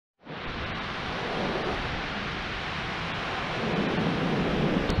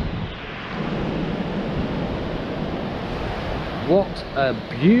What a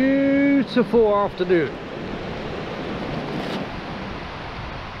beautiful afternoon.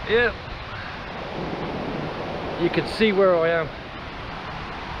 Yep. You can see where I am.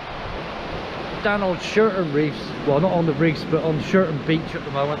 Down on Shurton reefs. Well, not on the reefs, but on Shurton beach at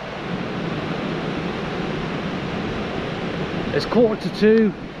the moment. It's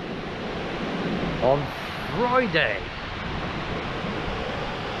 1:45 on Friday.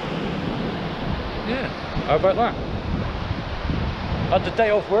 Yeah, how about that? Had the day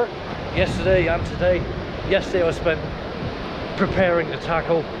off work yesterday and today. Yesterday I spent preparing the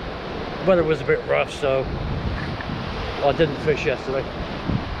tackle. The weather was a bit rough, so I didn't fish yesterday.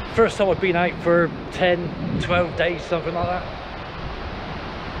 First time I've been out for 10, 12 days, something like that.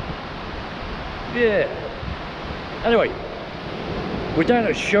 Yeah. Anyway, we're down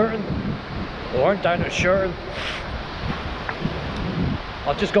at Shurton. Well, I'm down at Shurton.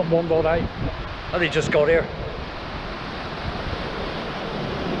 I've just got one rod out. I only just got here.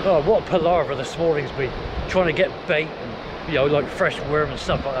 Oh, what a palaver this morning's been. Trying to get bait and, you know, like fresh worm and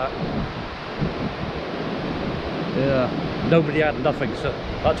stuff like that. Yeah, nobody had nothing, so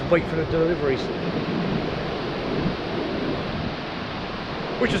I had to wait for the deliveries.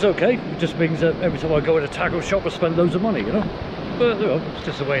 Which is okay, it just means that every time I go in a tackle shop I spend loads of money, you know. But, you know, it's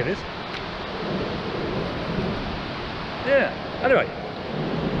just the way it is. Yeah, anyway.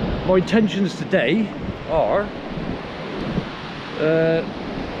 My intentions today are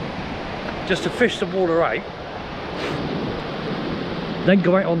just to fish the water out, then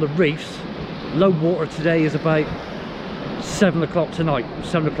go out on the reefs. Low water today is about 7 o'clock tonight,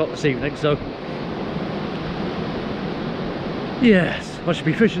 7 o'clock this evening, so yes, I should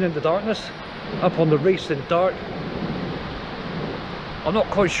be fishing in the darkness, up on the reefs in the dark. I'm not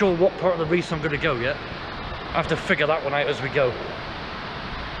quite sure what part of the reefs I'm going to go yet. I have to figure that one out as we go.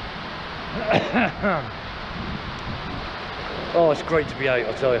 Oh, it's great to be out,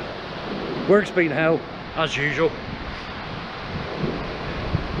 I'll tell you. Work's been hell, as usual.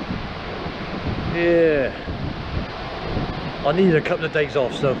 Yeah. I needed a couple of days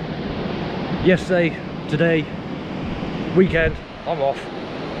off, so yesterday, today, weekend, I'm off.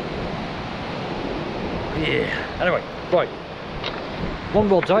 Yeah. Anyway, right. One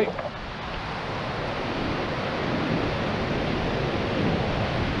rod's out.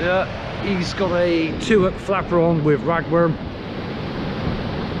 Yeah. He's got a 2-hook flapper on with ragworm.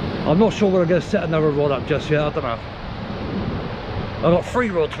 I'm not sure whether I'm going to set another rod up just yet, I don't know. I got 3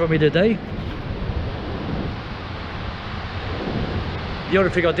 rods for me today. The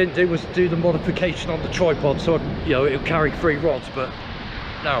only thing I didn't do was do the modification on the tripod, so you know, it'll carry 3 rods, but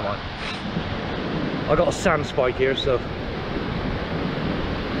never mind. I got a sand spike here, so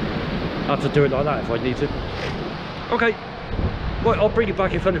I have to do it like that if I need to. Okay. Right, I'll bring you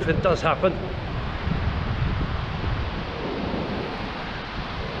back if anything does happen.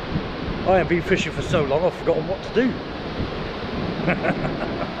 I haven't been fishing for so long, I've forgotten what to do.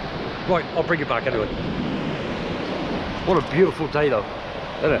 Right, I'll bring you back anyway. What a beautiful day though,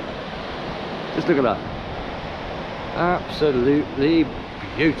 isn't it? Just look at that. Absolutely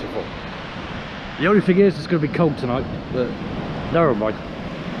beautiful. The only thing is, it's going to be cold tonight, but never mind.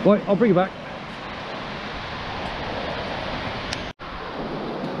 Right, I'll bring you back.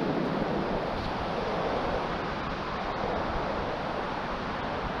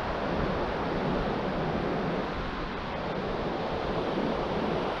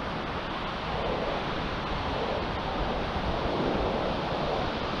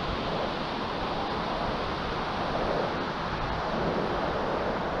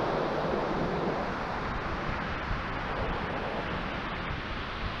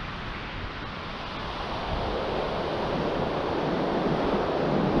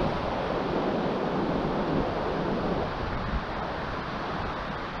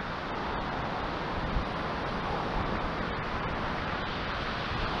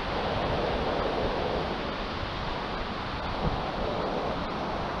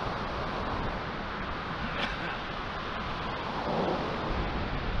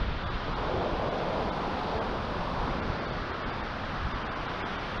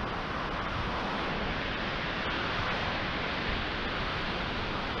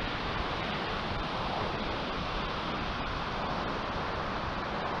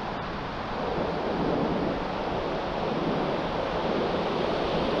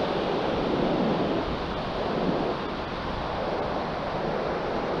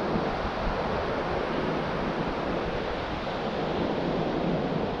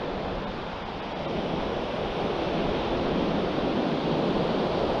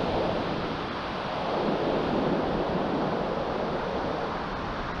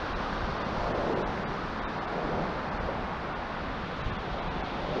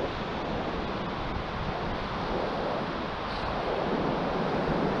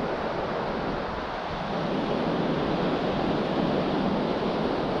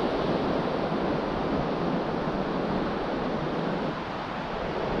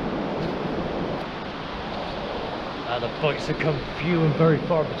 the bites have come few and very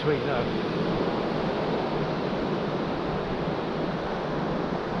far between now.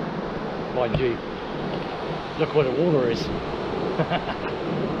 Mind you, look where the water is.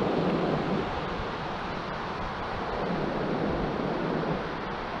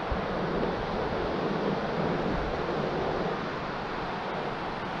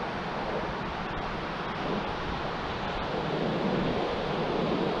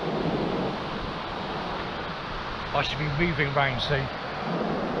 I should be moving round soon,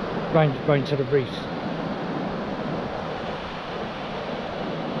 round to the reefs.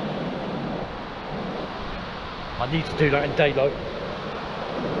 I need to do that in daylight.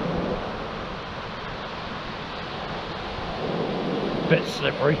 Bit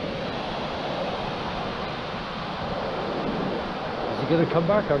slippery. Is he going to come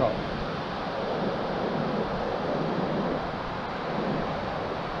back or not?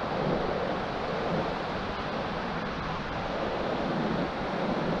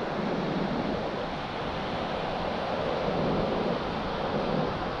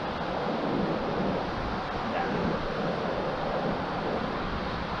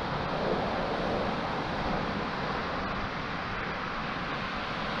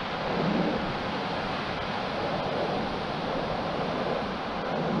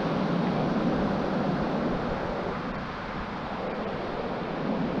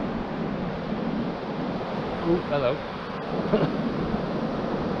 Oh, hello.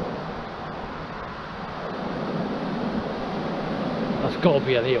 That's got to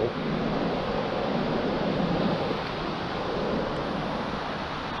be an eel.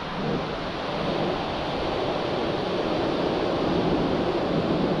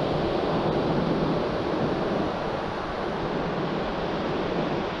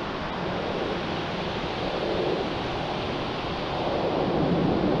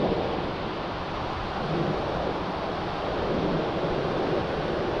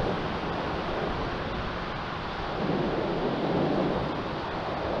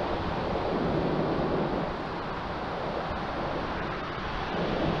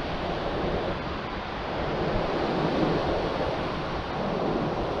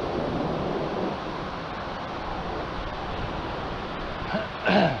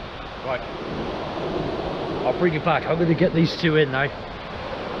 Right, I'll bring it back. I'm going to get these two in now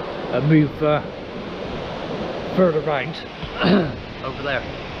and move further round over there.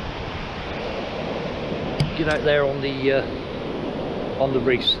 Get out there on the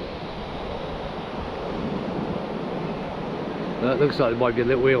reefs. It looks like there might be a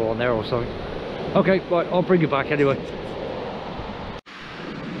little wheel on there or something. Okay, right, I'll bring it back anyway.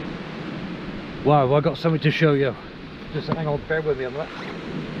 Wow, I've got something to show you. Just hang on, bear with me on that.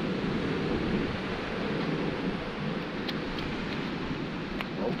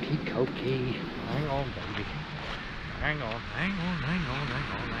 Okie dokie. Hang on, baby. Hang on.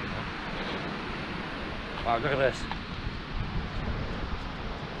 Wow, look at this.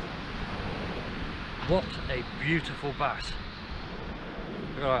 What a beautiful bass.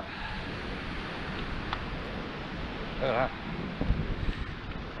 Look at that. Look at that.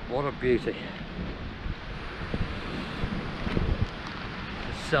 What a beauty.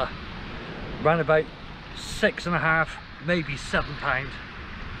 It's around about 6.5, maybe 7 pounds.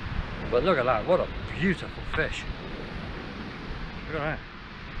 But look at that, what a beautiful fish. Look at that.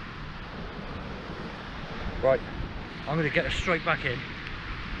 Right, I'm going to get her straight back in.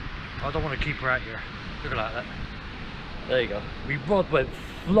 I don't want to keep her out here. Look at that. There you go. My rod went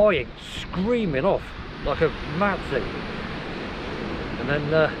flying, screaming off like a mad thing. And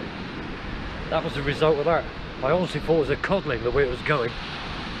then that was the result of that. I honestly thought it was a codling the way it was going.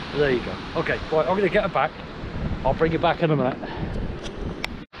 There you go. Okay, right, I'm going to get her back. I'll bring you back in a minute.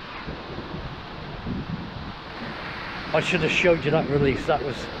 I should have showed you that release. That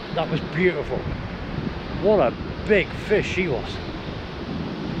was beautiful. What a big fish she was.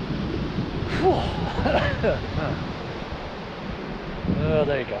 Oh,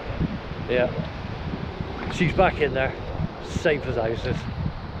 there you go. Yeah, she's back in there, safe as houses.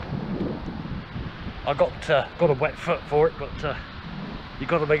 I got a wet foot for it, but you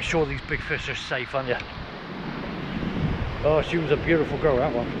got to make sure these big fish are safe, aren't you? Oh, she was a beautiful girl,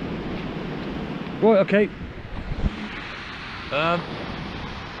 that one. Right, okay.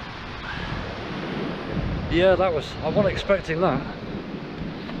 Yeah, that was. I wasn't expecting that.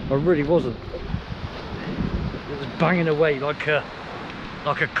 I really wasn't. It was banging away like a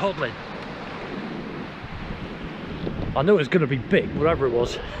codling. I knew it was going to be big, whatever it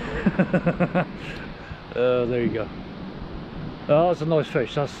was. There you go. Oh, that's a nice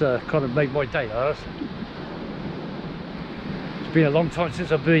fish. That's kind of made my day. That has. It's been a long time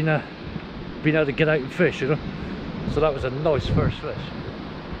since I've been able to get out and fish, you know. So that was a nice first fish.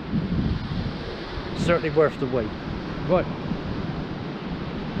 Certainly worth the wait. Right,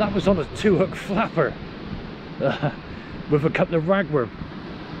 that was on a 2-hook flapper with a couple of ragworm.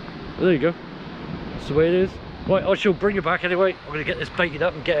 Well, there you go. That's the way it is. Right, I shall bring it back anyway. I'm going to get this baited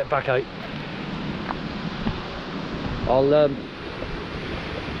up and get it back out. I'll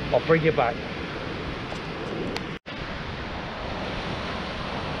bring you back.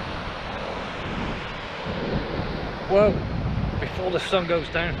 Well, before the sun goes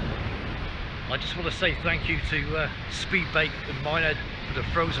down, I just want to say thank you to Speed Bait and Minehead for the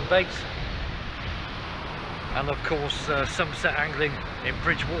frozen baits, and of course Sunset Angling in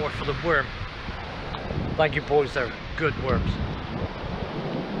Bridgewater for the worm. Thank you boys, they're good worms.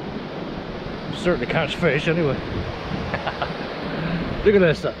 Certainly catch fish anyway. Look at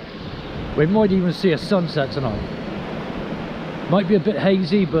this. We might even see a sunset tonight. Might be a bit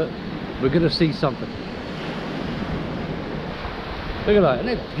hazy, but we're going to see something. Look at that,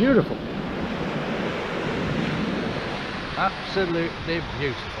 isn't it beautiful? Absolutely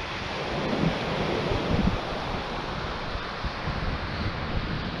beautiful.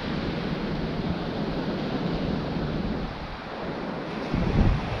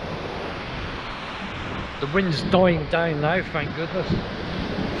 The wind's dying down now, thank goodness.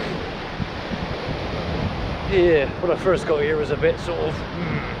 Yeah, when I first got here it was a bit sort of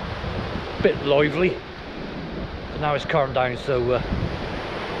bit lively, but now it's calmed down, so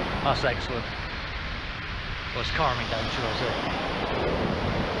that's excellent. Well, it's calming down, should I say.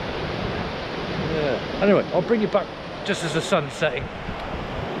 Yeah. Anyway, I'll bring you back just as the sun's setting,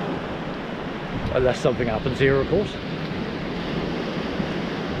 unless something happens here, of course.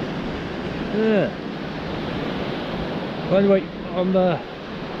 Yeah. Well, anyway, I'm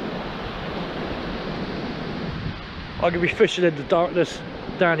going to be fishing in the darkness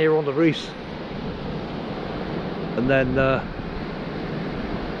down here on the reefs, and then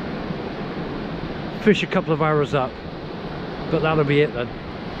fish a couple of hours up, but that'll be it then,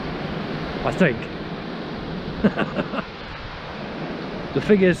 I think. The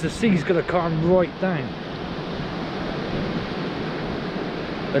thing is, the sea's going to calm right down,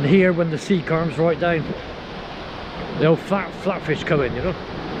 and here when the sea calms right down, the old flatfish come in, you know.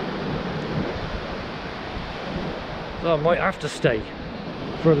 So I might have to stay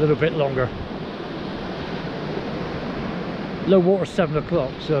for a little bit longer. Low water 7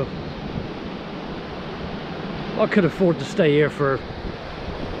 o'clock, so I could afford to stay here for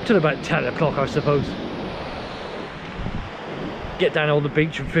till about 10 o'clock, I suppose. Get down on the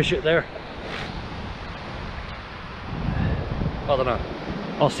beach and fish it there. I don't know.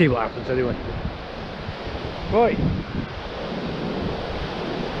 I'll see what happens anyway. Right.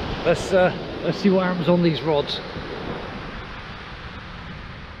 Let's see what happens on these rods.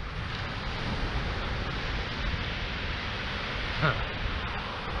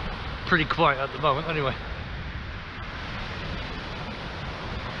 Pretty quiet at the moment anyway.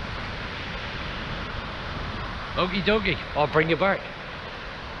 Okie dokie, I'll bring you back.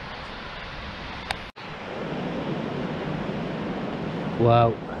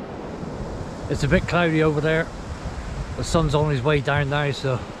 Wow, it's a bit cloudy over there. The sun's on his way down now,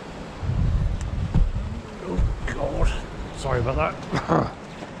 so oh god, sorry about that.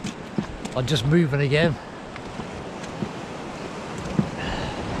 I'm just moving again.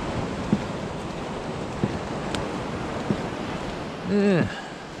 Yeah.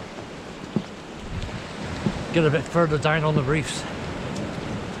 Get a bit further down on the reefs.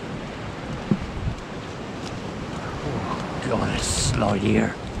 Oh god, it's slide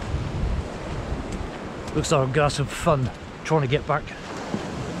here. Looks like I'm gonna have some fun trying to get back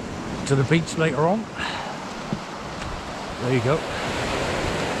to the beach later on. There you go.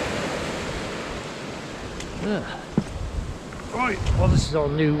 Yeah. Right, well this is our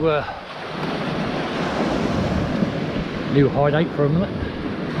new hideout for a minute.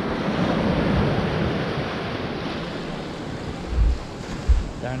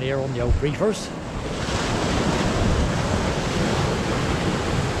 Down here on the old reefers.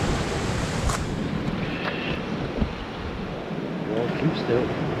 Well, keep still.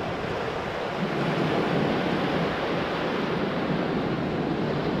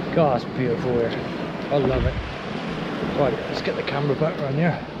 God, it's beautiful here. I love it. Right, let's get the camera back around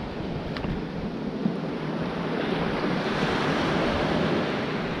here.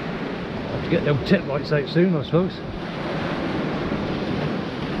 Get them tip lights out soon, I suppose.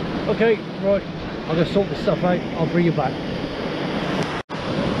 Okay, right, I'm going to sort this stuff out, I'll bring you back.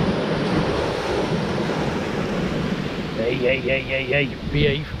 Hey,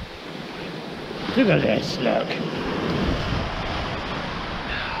 behave. Look at this, look.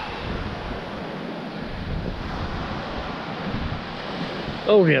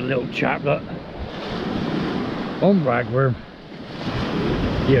 Only a little chap, that. On ragworm.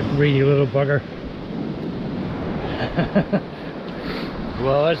 You greedy little bugger.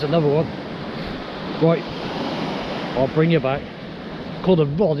 Well, there's another one. Right, I'll bring you back. God, the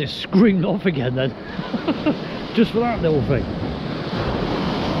rod is screamed off again then. Just for that little thing.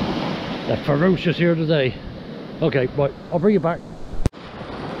 They're ferocious here today. Okay, right, I'll bring you back.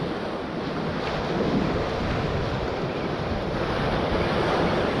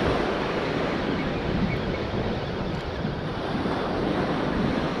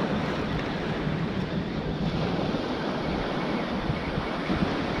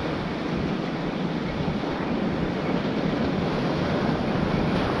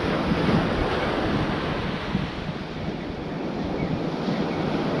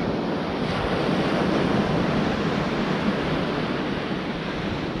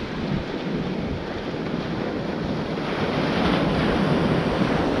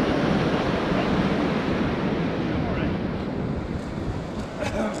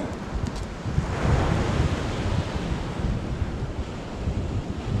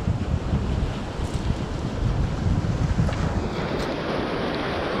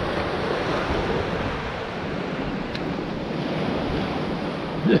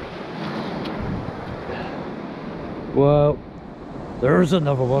 Well, there's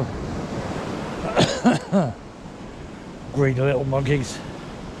another one. Greedy little monkeys.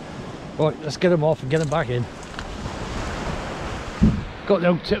 Right, let's get them off and get them back in. Got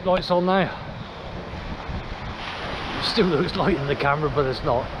no tip lights on now. Still looks light in the camera, but it's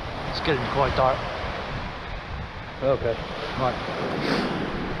not. It's getting quite dark. Okay, right.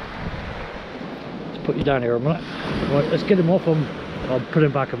 Let's put you down here a minute. Right, let's get him off. I'll put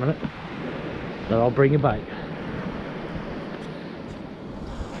him back a minute. Then I'll bring you back.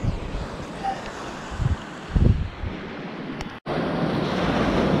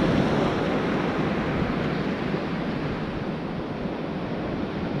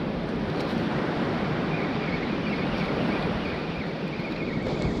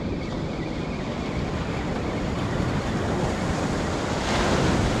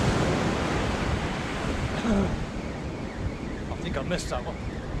 I think I missed that one.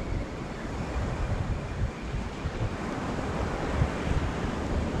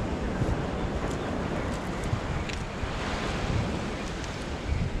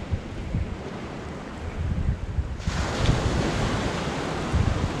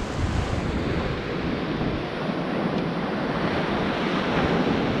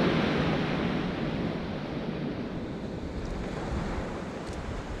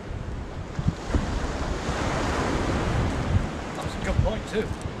 Too.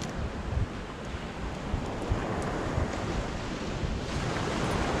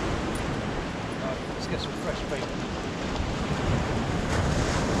 Let's get some fresh bait.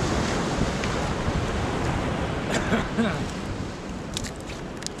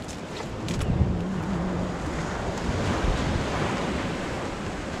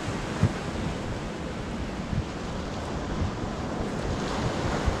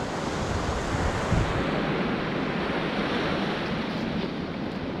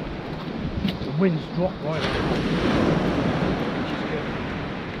 Wind's dropped right now, which is good.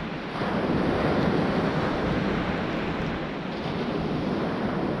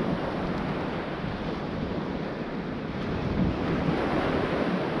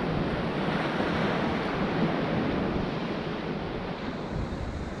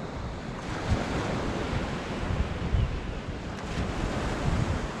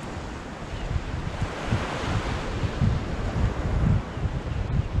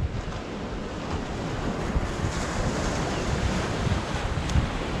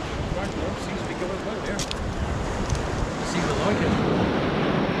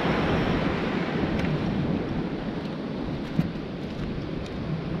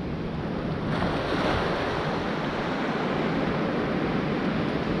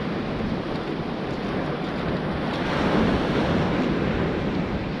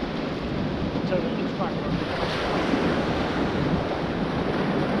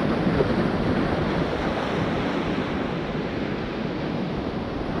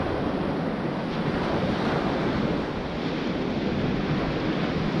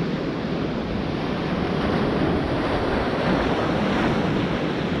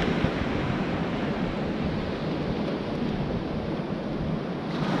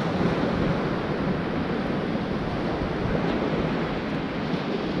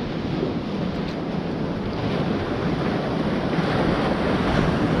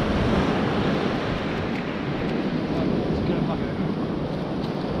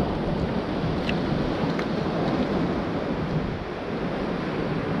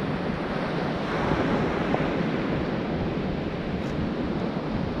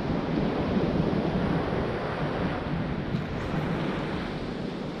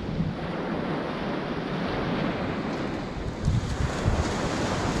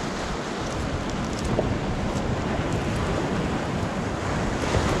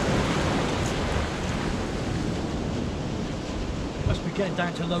 getting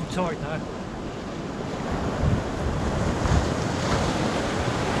down to low tide now.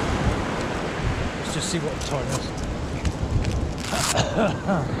 Let's just see what the time is.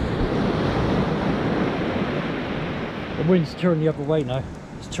 The wind's turning the other way now.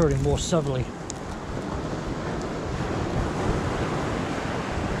 It's turning more southerly.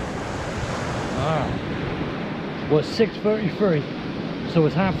 Well, it's 6:33, so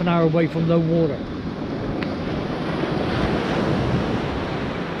it's half an hour away from low water,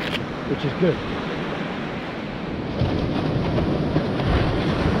 which is good.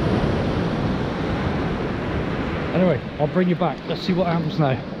 Anyway, I'll bring you back. Let's see what happens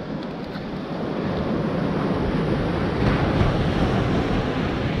now.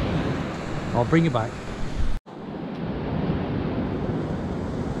 I'll bring you back.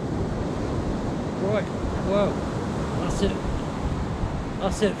 Right, well, that's it.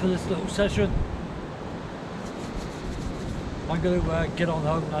 That's it for this little session. I'm going to get on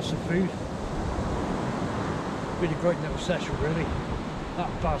home and have some food. Really great little session, really. That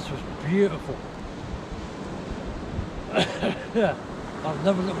bass was beautiful. Yeah,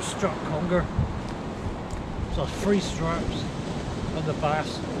 another little strap conger. So that's 3 straps and the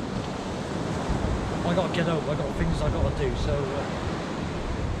bass. I got to get home. I got things I got to do. So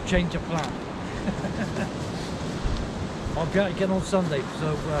change of plan. I'll be out again on Sunday,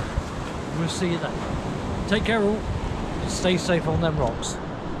 so we'll see you then. Take care all, stay safe on them rocks.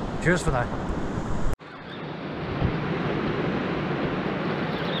 Cheers for now.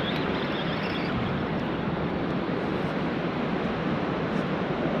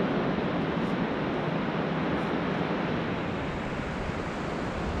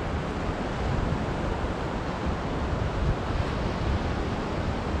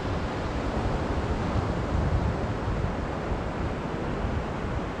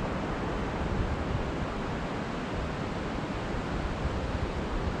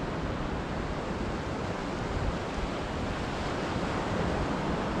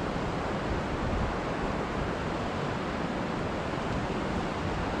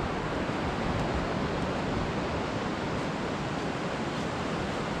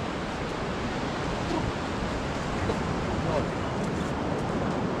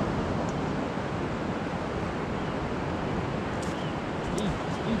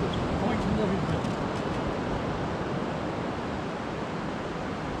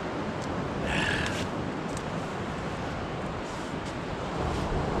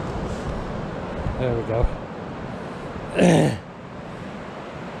 There we go.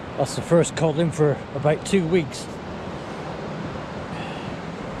 That's the first codling for about 2 weeks.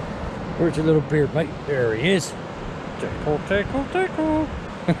 Where's your little beard, mate? There he is. Tickle, tickle, tickle.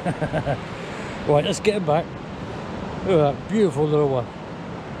 Right, let's get him back. Look at that beautiful little one.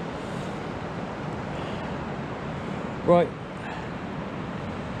 Right,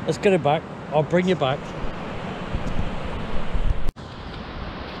 let's get him back. I'll bring you back.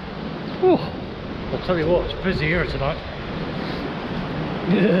 Whew. I'll tell you what, it's busy here tonight.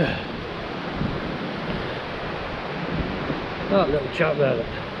 Yeah. That little chap there.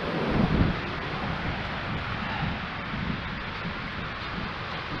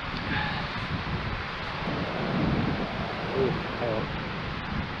 Oh,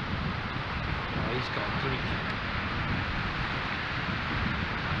 he's got a creek.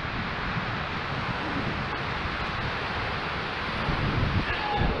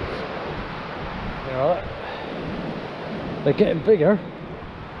 Alright. They're getting bigger.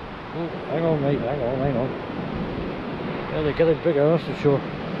 Oh, hang on mate, hang on. Yeah, they're getting bigger, that's for sure.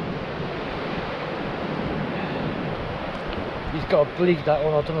 He's got to bleed that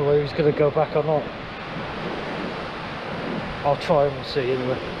one, I don't know whether he's going to go back or not. I'll try him and see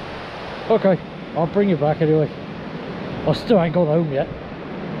anyway. Okay, I'll bring you back anyway. I still ain't gone home yet.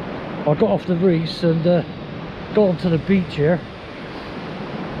 I got off the reefs and got onto the beach here.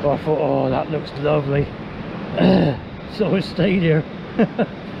 But I thought, oh, that looks lovely. So I stayed here.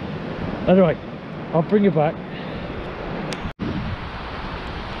 Anyway, I'll bring you back.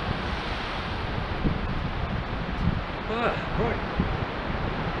 Right.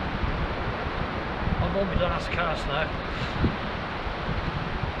 I'm on my last cast now.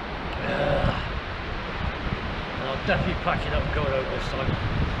 And I'm definitely packing up and going home this time.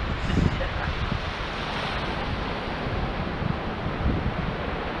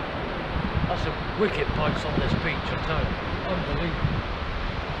 That's some wicked bites on this beach, I tell you. Unbelievable.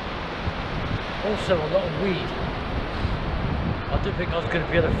 Also a lot of weed. I didn't think I was going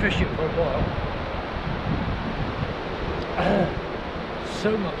to be able to fish it for a while.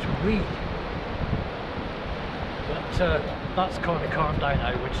 So much weed. But that's kind of calmed down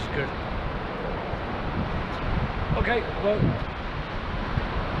now, which is good. Okay, well,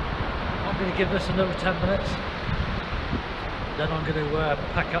 going to give this another 10 minutes. Then I'm going to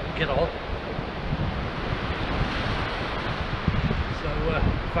pack up and get on. So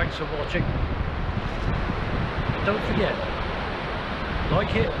thanks for watching. Don't forget,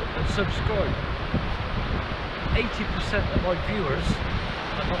 like it and subscribe. 80% of my viewers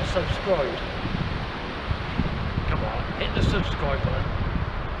are not subscribed. Come on, hit the subscribe button.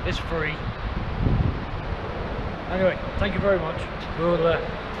 It's free. Anyway, thank you very much. We'll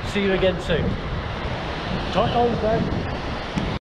see you again soon. Tight nose, Dave.